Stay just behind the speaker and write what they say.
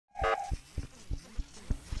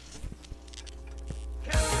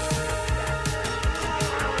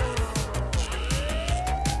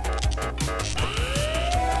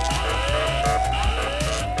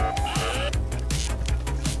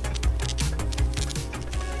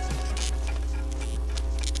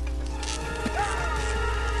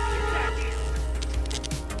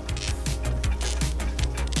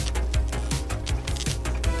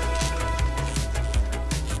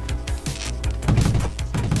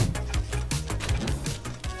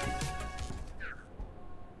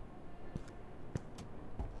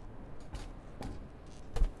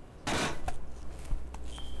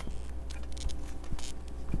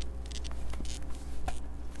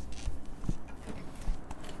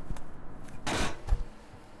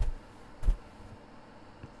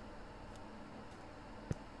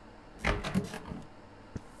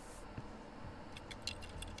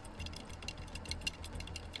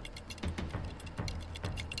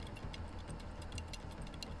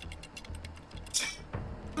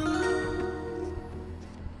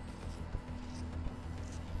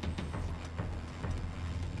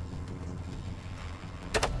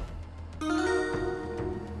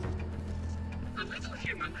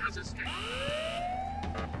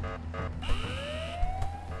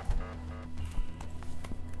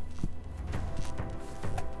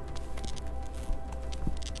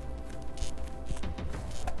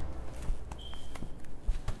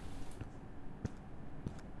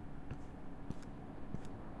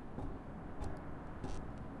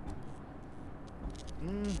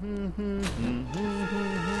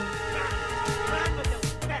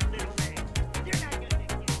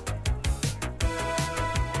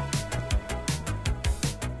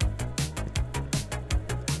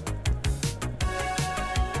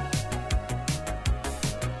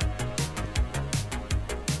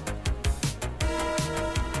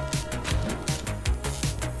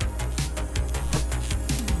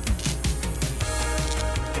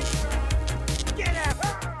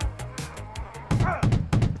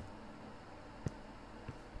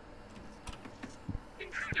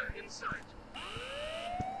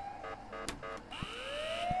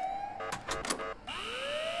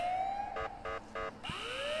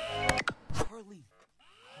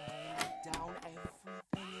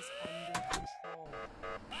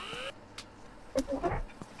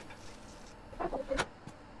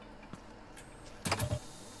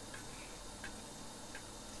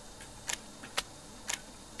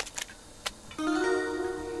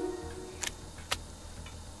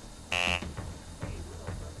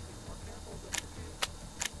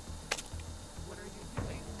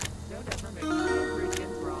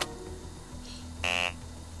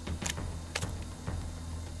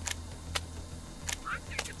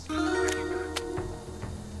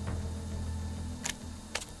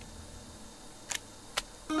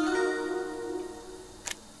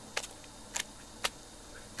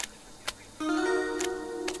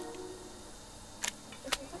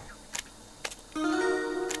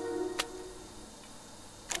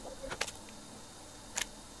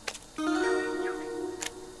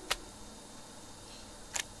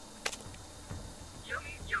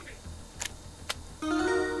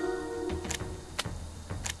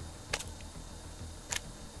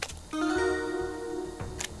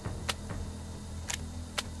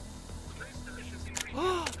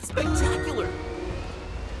Spectacular!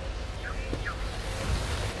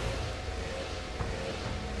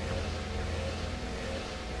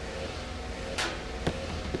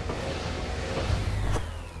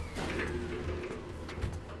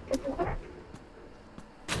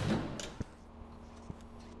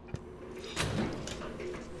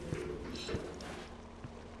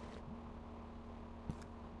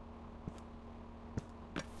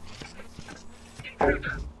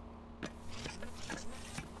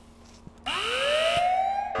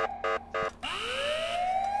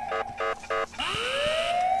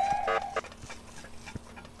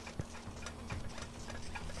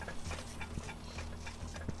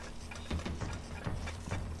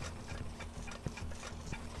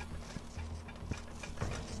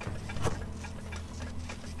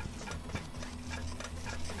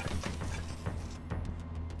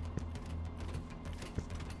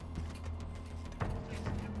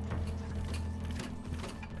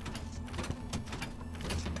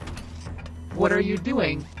 What are you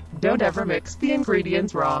doing? Don't ever mix the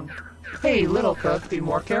ingredients wrong. Hey, little cook, be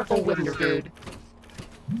more careful with your food.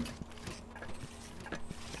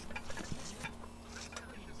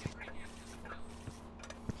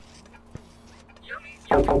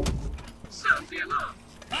 Sound the alarm!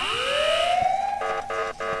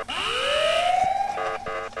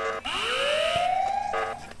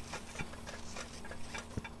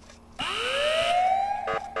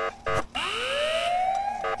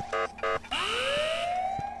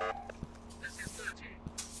 This is dirty.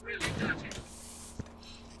 Really dirty.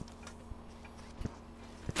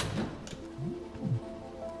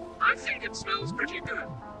 I think it smells pretty good.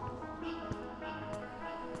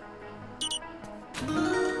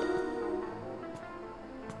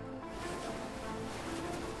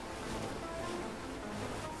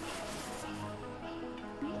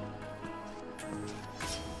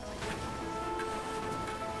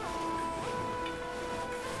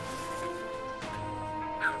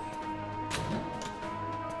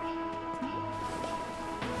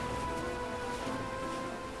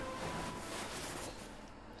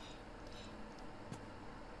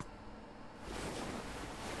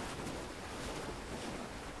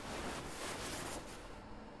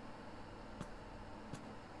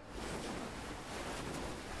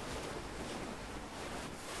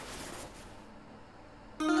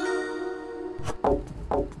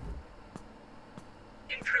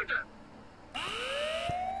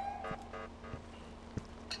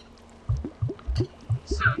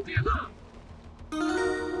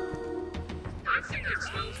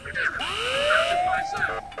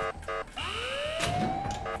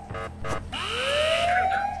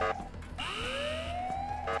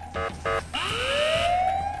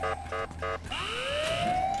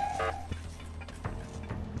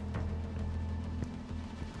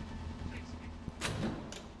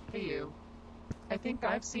 think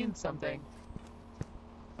I've seen something.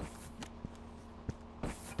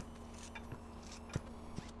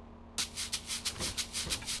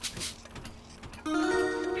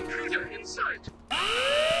 Intruder in sight.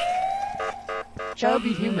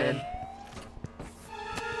 Chubby human.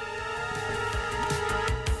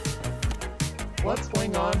 What's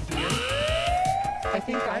going on here? I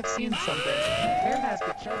think I've seen something. Where has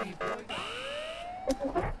the chubby boy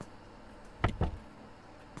gone?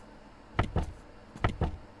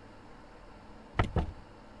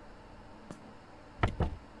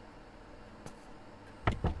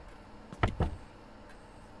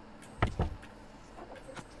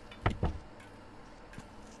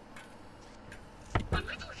 The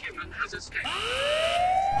little human has escaped.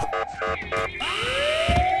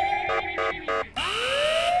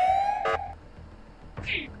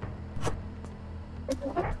 Keep.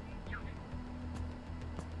 Hey,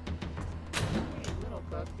 little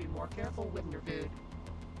cook, be more careful with your food.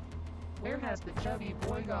 Where has the chubby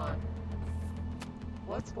boy gone?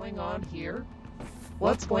 What's going on here?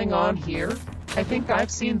 What's going on here? I think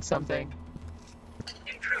I've seen something.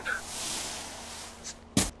 Intruder.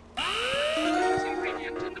 Delicious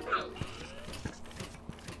ingredient in the bowl.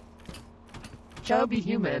 Chubby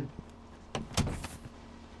human.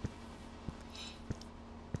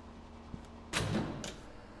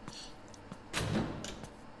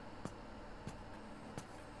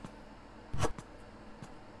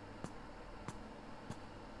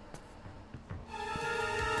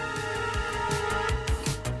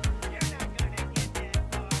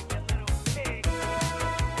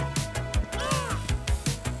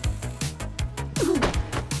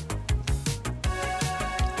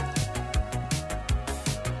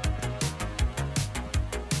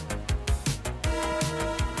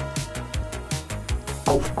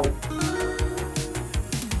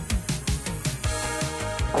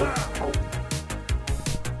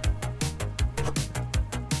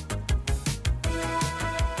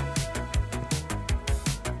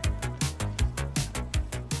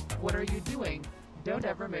 What are you doing? Don't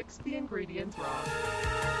ever mix the ingredients wrong.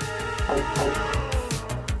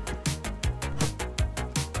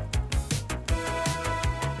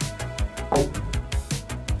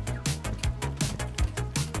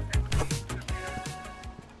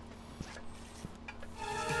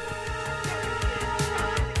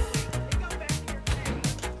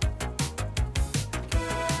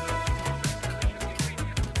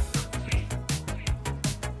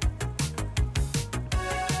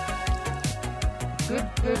 Good,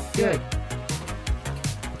 good, good.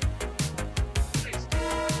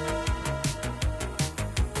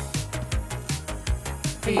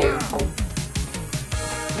 Hey you.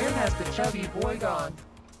 Where has the chubby boy gone?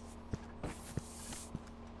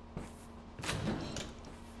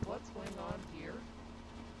 What's going on here?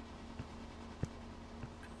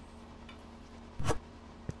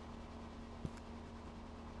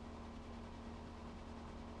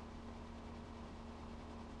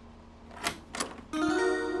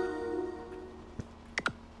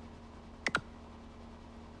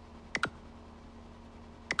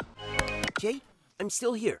 Jay, I'm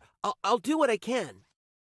still here. I'll do what I can.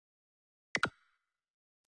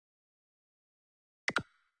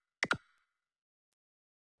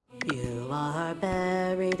 You are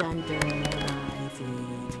buried under my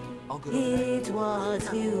feet. I'll go to that. It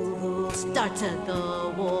was you who started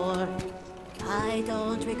the war. I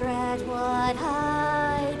don't regret what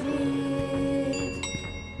I did.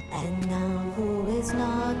 And now who is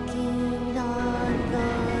knocking on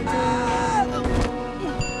the door?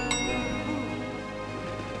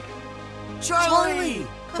 Charlie!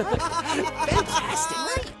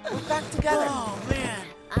 Fantastic! We're back together. Oh, man.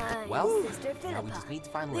 Well, Sister now we Philippa, just need to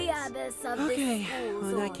find the Liz. abbess of Okay, this school's well,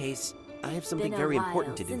 in that order. case, I have something Been very a while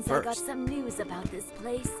important to do since I got first. some news about this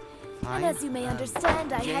place. Fine. And as you may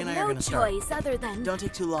understand, I Jay had and I are no gonna start. choice other than... Don't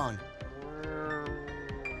take too long.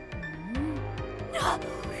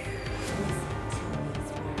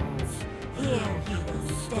 Here you will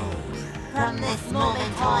stay. From this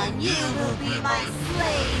moment on, you will be my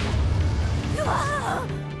slave.